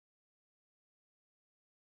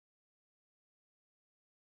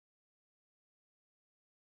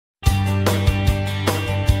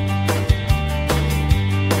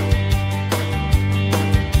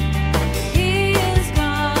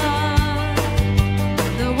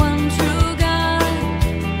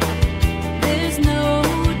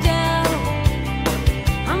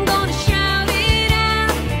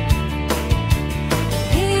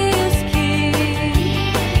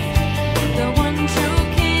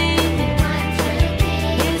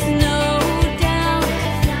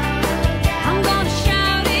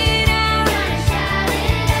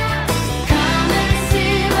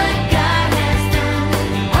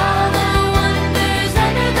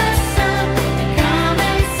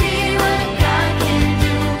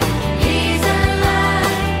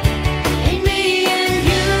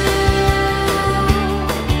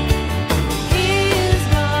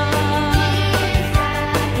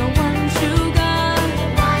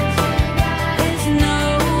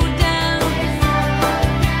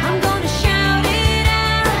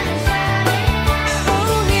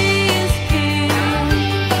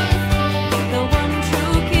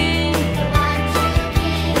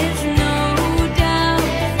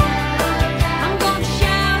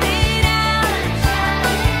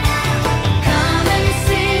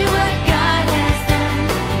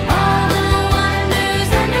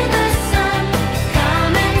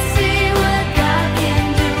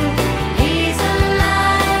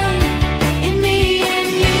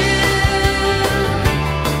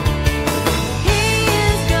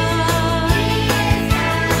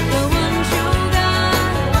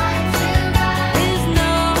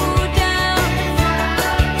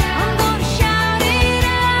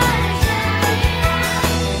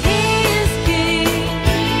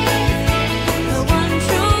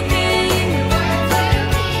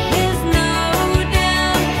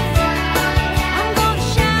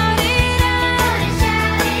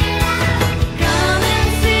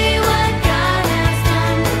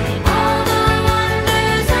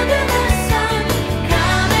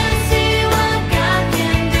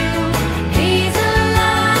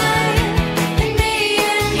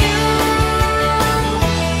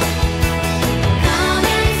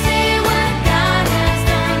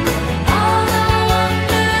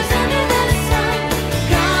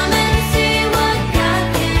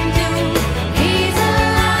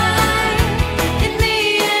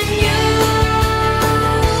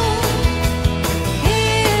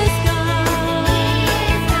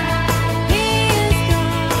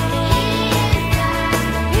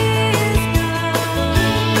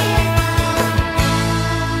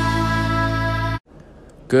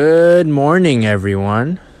Good morning,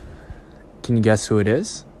 everyone. Can you guess who it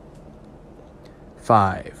is?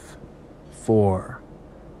 5, 4,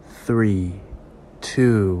 3,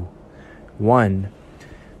 2, 1.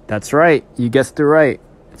 That's right. You guessed it right.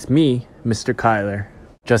 It's me, Mr. Kyler.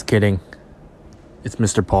 Just kidding. It's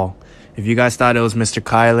Mr. Paul. If you guys thought it was Mr.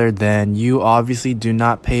 Kyler, then you obviously do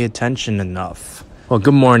not pay attention enough. Well,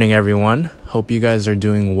 good morning, everyone. Hope you guys are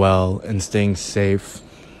doing well and staying safe.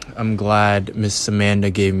 I'm glad Miss Amanda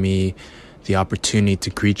gave me the opportunity to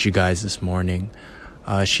greet you guys this morning.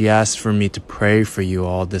 She asked for me to pray for you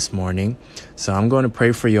all this morning. So I'm going to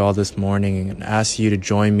pray for you all this morning and ask you to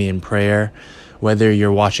join me in prayer, whether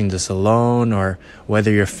you're watching this alone or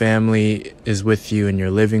whether your family is with you in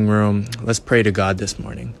your living room. Let's pray to God this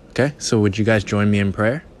morning. Okay? So would you guys join me in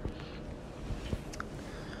prayer?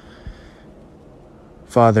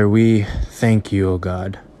 Father, we thank you, O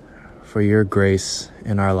God, for your grace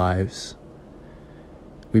in our lives.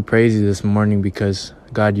 We praise you this morning because,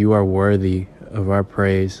 God, you are worthy of our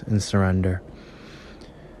praise and surrender.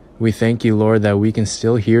 We thank you, Lord, that we can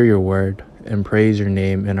still hear your word and praise your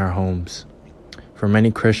name in our homes. For many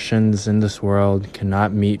Christians in this world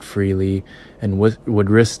cannot meet freely and would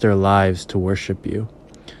risk their lives to worship you.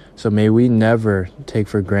 So may we never take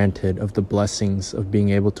for granted of the blessings of being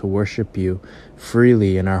able to worship you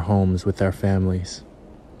freely in our homes with our families.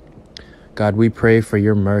 God, we pray for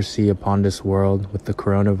your mercy upon this world with the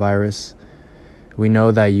coronavirus. We know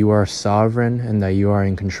that you are sovereign and that you are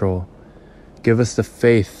in control. Give us the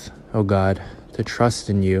faith, O God, to trust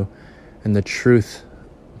in you and the truth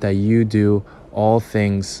that you do all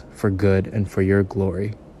things for good and for your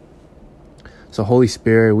glory. So, Holy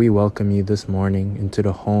Spirit, we welcome you this morning into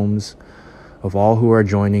the homes of all who are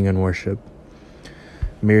joining in worship.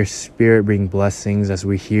 May your Spirit bring blessings as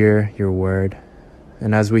we hear your word.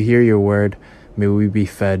 And as we hear your word, may we be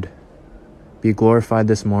fed. Be glorified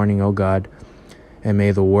this morning, O God, and may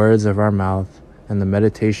the words of our mouth and the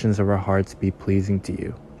meditations of our hearts be pleasing to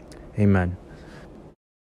you. Amen.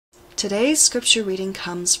 Today's scripture reading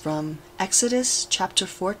comes from Exodus chapter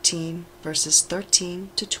 14, verses 13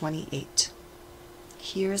 to 28.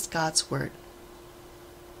 Here is God's word.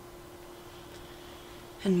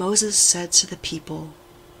 And Moses said to the people,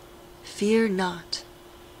 "Fear not.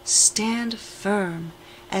 Stand firm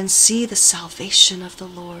and see the salvation of the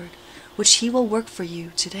Lord, which he will work for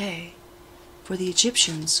you today. For the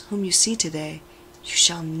Egyptians whom you see today, you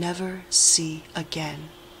shall never see again.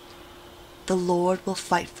 The Lord will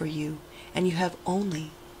fight for you, and you have only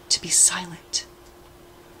to be silent."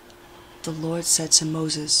 The Lord said to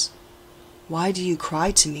Moses, "Why do you cry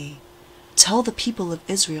to me? Tell the people of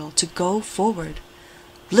Israel to go forward.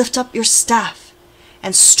 Lift up your staff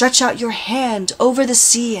and stretch out your hand over the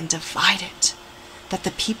sea and divide it, that the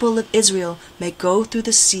people of Israel may go through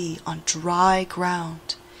the sea on dry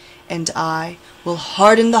ground. And I will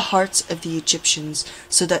harden the hearts of the Egyptians,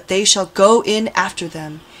 so that they shall go in after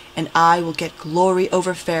them, and I will get glory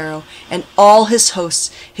over Pharaoh and all his hosts,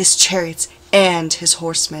 his chariots, and his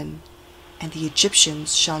horsemen. And the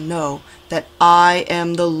Egyptians shall know that I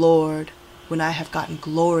am the Lord, when I have gotten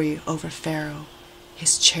glory over Pharaoh,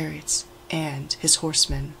 his chariots, and his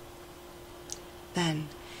horsemen." Then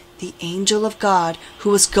the angel of God, who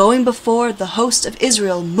was going before the host of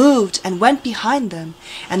Israel, moved and went behind them,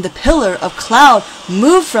 and the pillar of cloud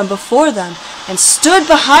moved from before them and stood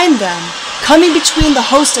behind them, coming between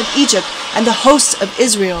the host of Egypt and the host of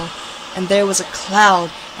Israel. And there was a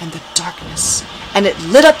cloud and the darkness, and it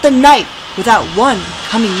lit up the night without one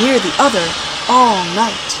coming near the other all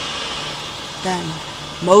night. Then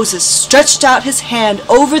Moses stretched out his hand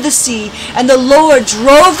over the sea, and the Lord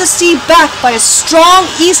drove the sea back by a strong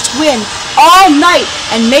east wind all night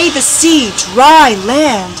and made the sea dry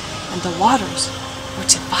land, and the waters were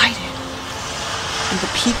divided. And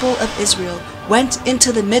the people of Israel went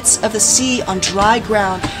into the midst of the sea on dry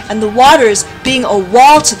ground, and the waters being a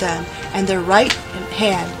wall to them, and their right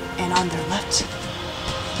hand and on their left.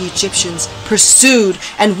 The Egyptians pursued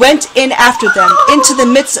and went in after them into the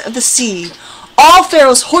midst of the sea, all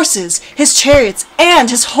Pharaoh's horses, his chariots, and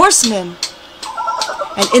his horsemen.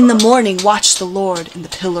 And in the morning watched the Lord in the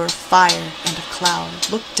pillar of fire and of cloud,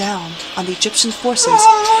 looked down on the Egyptian forces,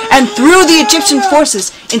 and threw the Egyptian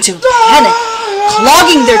forces into panic,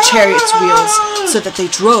 clogging their chariots' wheels, so that they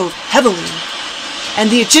drove heavily. And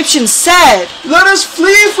the Egyptians said, "Let us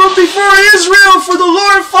flee from before Israel, for the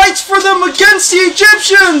Lord fights for them against the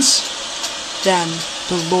Egyptians." Then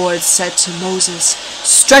the Lord said to Moses,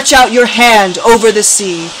 "Stretch out your hand over the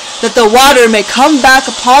sea, that the water may come back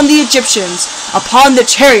upon the Egyptians, upon the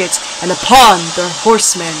chariots, and upon their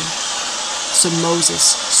horsemen." So Moses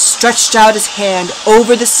stretched out his hand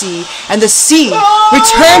over the sea, and the sea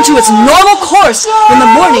returned to its normal course when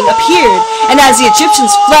the morning appeared. And as the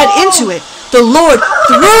Egyptians fled into it, the Lord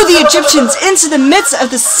threw the Egyptians into the midst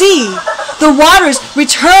of the sea. The waters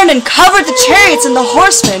returned and covered the chariots and the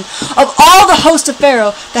horsemen of all the host of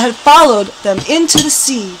Pharaoh that had followed them into the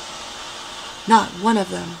sea. Not one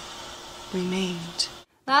of them remained.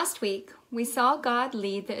 Last week, we saw God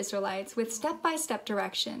lead the Israelites with step-by-step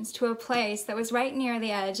directions to a place that was right near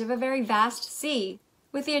the edge of a very vast sea.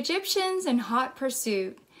 With the Egyptians in hot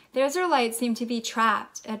pursuit, the Israelites seem to be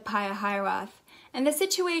trapped at Pi-hahiroth, and the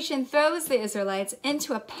situation throws the Israelites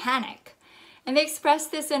into a panic. And they express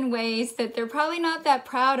this in ways that they're probably not that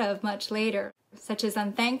proud of much later, such as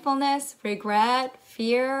unthankfulness, regret,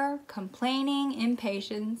 fear, complaining,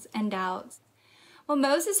 impatience, and doubts. Well,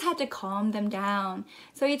 Moses had to calm them down,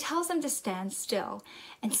 so he tells them to stand still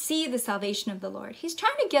and see the salvation of the Lord. He's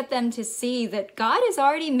trying to get them to see that God has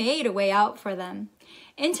already made a way out for them.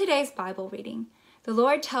 In today's Bible reading, the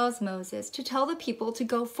Lord tells Moses to tell the people to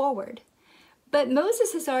go forward. But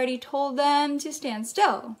Moses has already told them to stand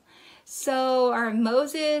still. So are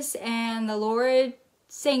Moses and the Lord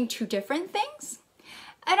saying two different things?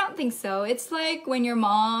 I don't think so. It's like when your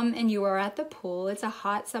mom and you are at the pool, it's a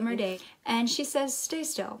hot summer day, and she says, stay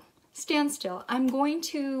still, stand still. I'm going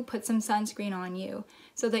to put some sunscreen on you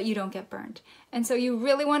so that you don't get burned. And so you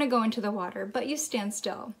really want to go into the water, but you stand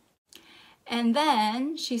still. And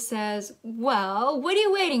then she says, well, what are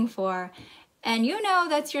you waiting for? And you know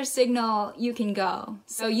that's your signal you can go.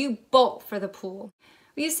 So you bolt for the pool.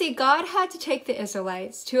 You see, God had to take the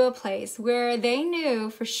Israelites to a place where they knew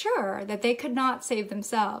for sure that they could not save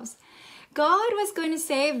themselves. God was going to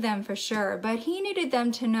save them for sure, but he needed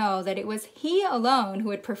them to know that it was he alone who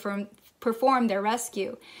would perform their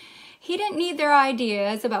rescue. He didn't need their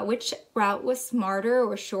ideas about which route was smarter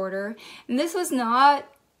or shorter, and this was not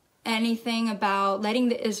anything about letting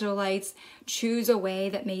the Israelites choose a way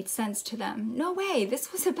that made sense to them. No way,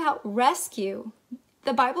 this was about rescue.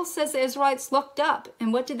 The Bible says the Israelites looked up,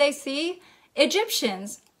 and what did they see?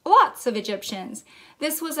 Egyptians, lots of Egyptians.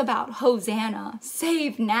 This was about Hosanna,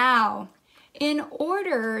 save now. In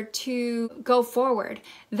order to go forward,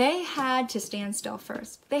 they had to stand still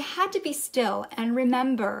first. They had to be still and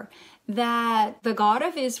remember that the God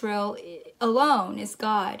of Israel alone is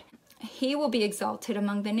God. He will be exalted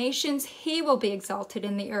among the nations. He will be exalted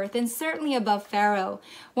in the earth, and certainly above Pharaoh.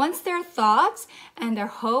 Once their thoughts and their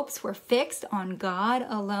hopes were fixed on God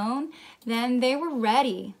alone, then they were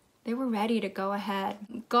ready. They were ready to go ahead.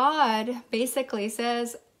 God basically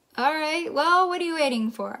says, all right, well, what are you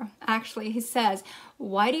waiting for? Actually, he says,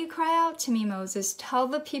 why do you cry out to me, Moses? Tell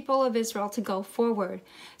the people of Israel to go forward.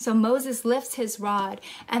 So Moses lifts his rod,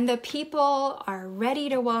 and the people are ready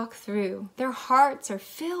to walk through. Their hearts are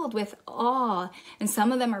filled with awe, and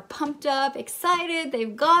some of them are pumped up, excited,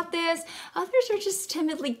 they've got this. Others are just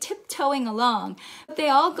timidly tiptoeing along. But they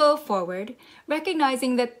all go forward,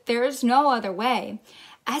 recognizing that there's no other way.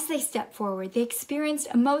 As they stepped forward, they experienced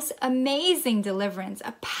a most amazing deliverance.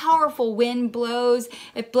 A powerful wind blows.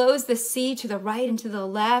 It blows the sea to the right and to the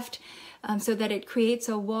left so that it creates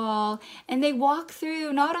a wall. And they walk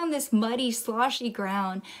through not on this muddy, sloshy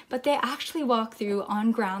ground, but they actually walk through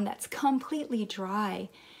on ground that's completely dry.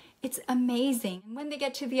 It's amazing. When they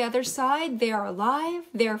get to the other side, they are alive,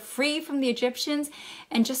 they're free from the Egyptians,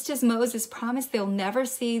 and just as Moses promised, they'll never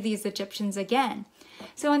see these Egyptians again.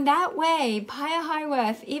 So in that way,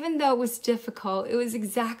 Pi-hahiroth, even though it was difficult, it was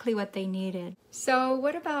exactly what they needed. So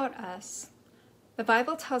what about us? The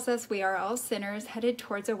Bible tells us we are all sinners headed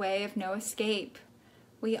towards a way of no escape.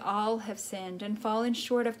 We all have sinned and fallen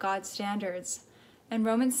short of God's standards. And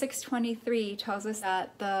Romans 6:23 tells us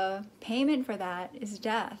that the payment for that is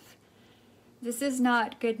death. This is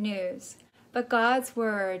not good news. But God's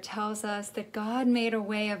word tells us that God made a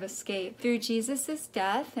way of escape. Through Jesus'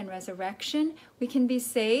 death and resurrection, we can be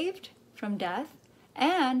saved from death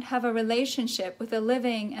and have a relationship with a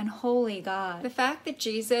living and holy God. The fact that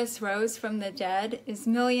Jesus rose from the dead is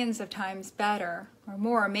millions of times better or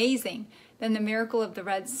more amazing than the miracle of the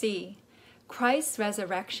Red Sea. Christ's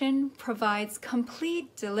resurrection provides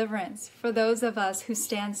complete deliverance for those of us who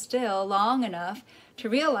stand still long enough to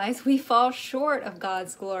realize we fall short of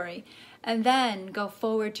God's glory, and then go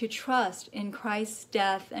forward to trust in Christ's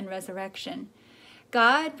death and resurrection.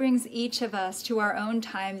 God brings each of us to our own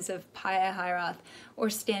times of Pi-hahiroth, or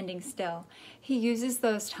standing still. He uses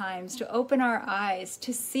those times to open our eyes,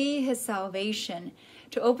 to see his salvation,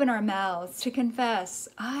 to open our mouths, to confess,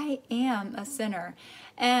 I am a sinner,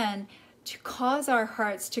 and to cause our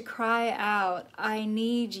hearts to cry out, I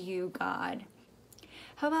need you, God.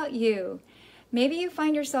 How about you? Maybe you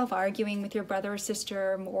find yourself arguing with your brother or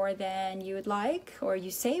sister more than you would like, or you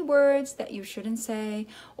say words that you shouldn't say,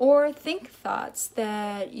 or think thoughts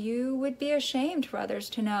that you would be ashamed for others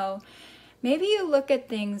to know. Maybe you look at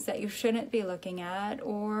things that you shouldn't be looking at,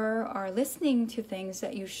 or are listening to things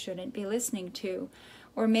that you shouldn't be listening to.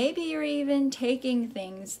 Or maybe you're even taking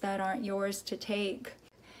things that aren't yours to take.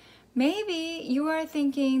 Maybe you are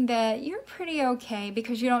thinking that you're pretty okay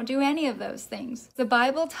because you don't do any of those things. The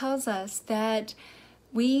Bible tells us that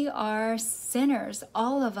we are sinners,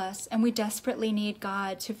 all of us, and we desperately need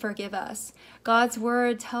God to forgive us. God's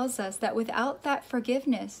word tells us that without that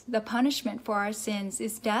forgiveness, the punishment for our sins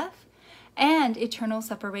is death and eternal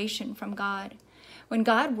separation from God. When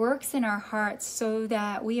God works in our hearts so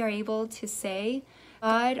that we are able to say,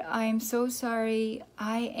 God, I'm so sorry,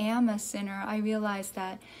 I am a sinner, I realize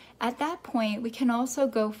that. At that point, we can also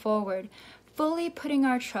go forward, fully putting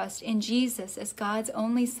our trust in Jesus as God's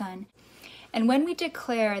only Son. And when we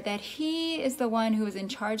declare that He is the one who is in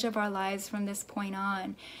charge of our lives from this point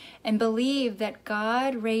on, and believe that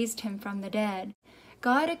God raised Him from the dead,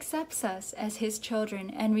 God accepts us as His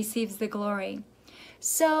children and receives the glory.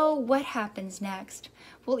 So what happens next?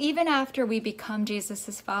 Well, even after we become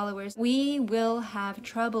Jesus' followers, we will have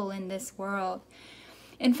trouble in this world.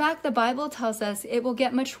 In fact, the Bible tells us it will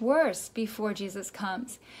get much worse before Jesus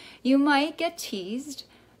comes. You might get teased.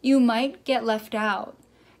 You might get left out.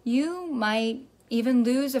 You might even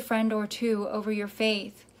lose a friend or two over your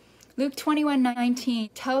faith. Luke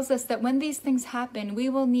 21:19 tells us that when these things happen, we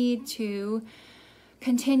will need to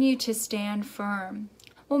continue to stand firm.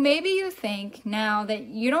 Well, maybe you think now that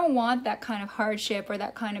you don't want that kind of hardship or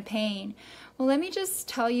that kind of pain. Well, let me just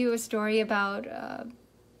tell you a story about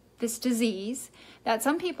this disease that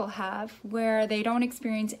some people have where they don't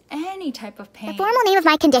experience any type of pain. The formal name of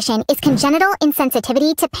my condition is congenital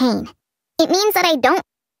insensitivity to pain. It means that I don't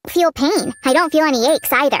feel pain. I don't feel any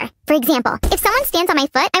aches either. For example, if someone stands on my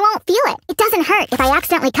foot, I won't feel it. It doesn't hurt if I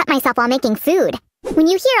accidentally cut myself while making food. When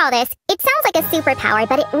you hear all this, it sounds like a superpower,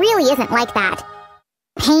 but it really isn't like that.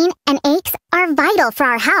 Pain and aches are vital for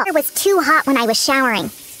our health. It was too hot when I was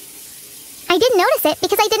showering. I didn't notice it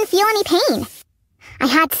because I didn't feel any pain. I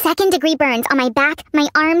had second-degree burns on my back, my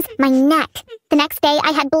arms, my neck. The next day,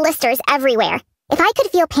 I had blisters everywhere. If I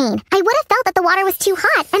could feel pain, I would have felt that the water was too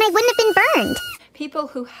hot and I wouldn't have been burned. People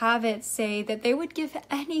who have it say that they would give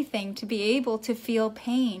anything to be able to feel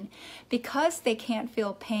pain. Because they can't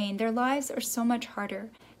feel pain, their lives are so much harder.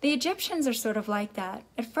 The Egyptians are sort of like that.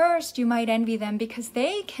 At first, you might envy them because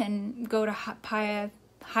they can go to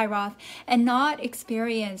Hiroth and not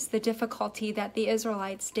experience the difficulty that the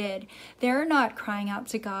Israelites did. They're not crying out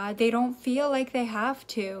to God. They don't feel like they have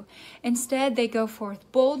to. Instead, they go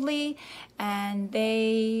forth boldly and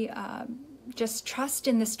they just trust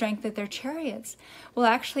in the strength of their chariots. Well,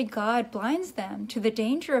 actually, God blinds them to the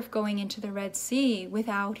danger of going into the Red Sea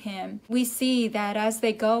without Him. We see that as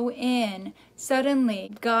they go in,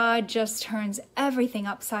 suddenly God just turns everything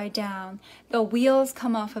upside down. The wheels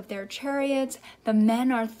come off of their chariots, the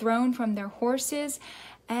men are thrown from their horses,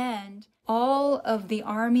 and all of the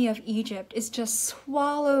army of Egypt is just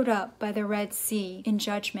swallowed up by the Red Sea in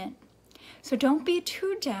judgment. So don't be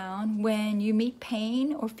too down when you meet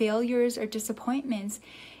pain or failures or disappointments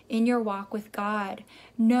in your walk with God.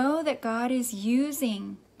 Know that God is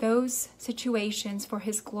using those situations for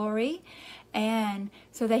His glory and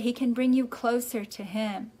so that He can bring you closer to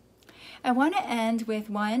Him. I want to end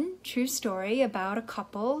with one true story about a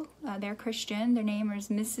couple. They're Christian. Their name is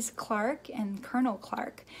Mrs. Clark and Colonel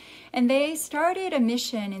Clark. And they started a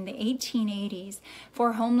mission in the 1880s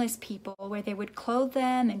for homeless people where they would clothe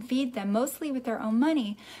them and feed them, mostly with their own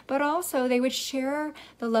money, but also they would share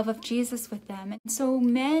the love of Jesus with them. And so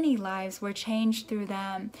many lives were changed through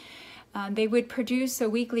them. They would produce a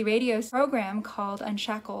weekly radio program called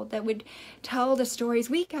Unshackled that would tell the stories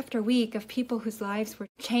week after week of people whose lives were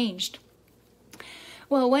changed.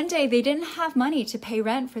 Well, one day they didn't have money to pay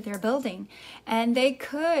rent for their building, and they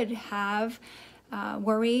could have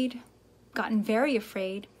worried, gotten very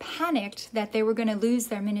afraid, panicked that they were going to lose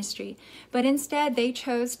their ministry. But instead, they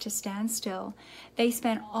chose to stand still. They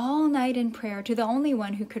spent all night in prayer to the only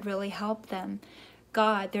one who could really help them,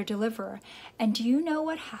 God, their deliverer. And do you know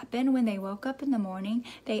what happened when they woke up in the morning?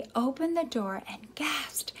 They opened the door and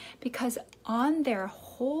gasped because on their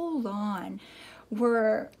whole lawn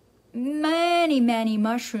were many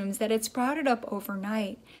mushrooms that had sprouted up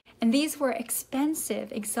overnight. And these were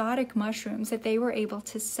expensive, exotic mushrooms that they were able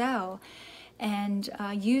to sell and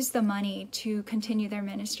use the money to continue their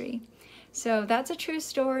ministry. So that's a true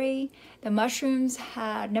story. The mushrooms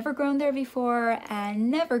had never grown there before and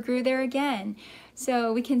never grew there again.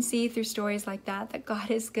 So we can see through stories like that God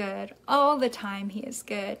is good. All the time he is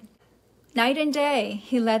good. Night and day,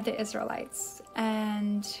 he led the Israelites.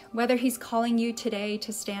 And whether he's calling you today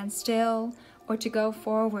to stand still or to go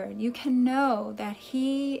forward, you can know that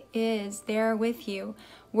he is there with you,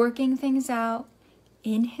 working things out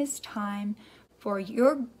in his time for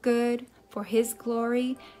your good, for his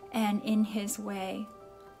glory, and in his way.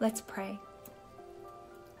 Let's pray.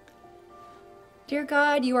 Dear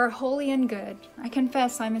God, you are holy and good. I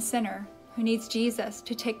confess I'm a sinner who needs Jesus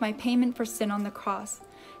to take my payment for sin on the cross.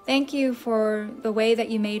 Thank you for the way that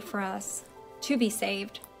you made for us to be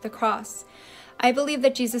saved, the cross. I believe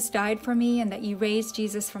that Jesus died for me and that you raised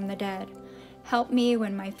Jesus from the dead. Help me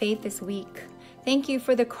when my faith is weak. Thank you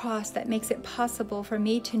for the cross that makes it possible for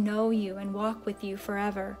me to know you and walk with you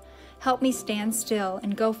forever. Help me stand still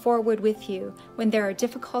and go forward with you when there are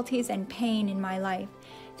difficulties and pain in my life.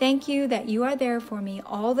 Thank you that you are there for me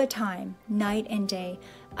all the time, night and day.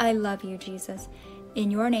 I love you, Jesus. In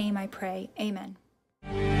your name I pray. Amen.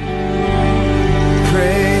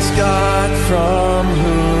 Praise God from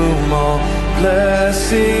whom all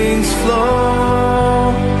blessings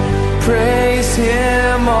flow. Praise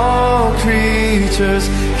him, all creatures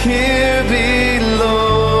here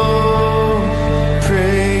below.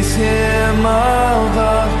 Praise him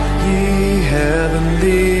above, ye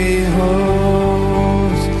heavenly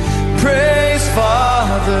hosts. Praise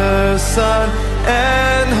Father, Son,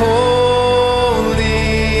 and Holy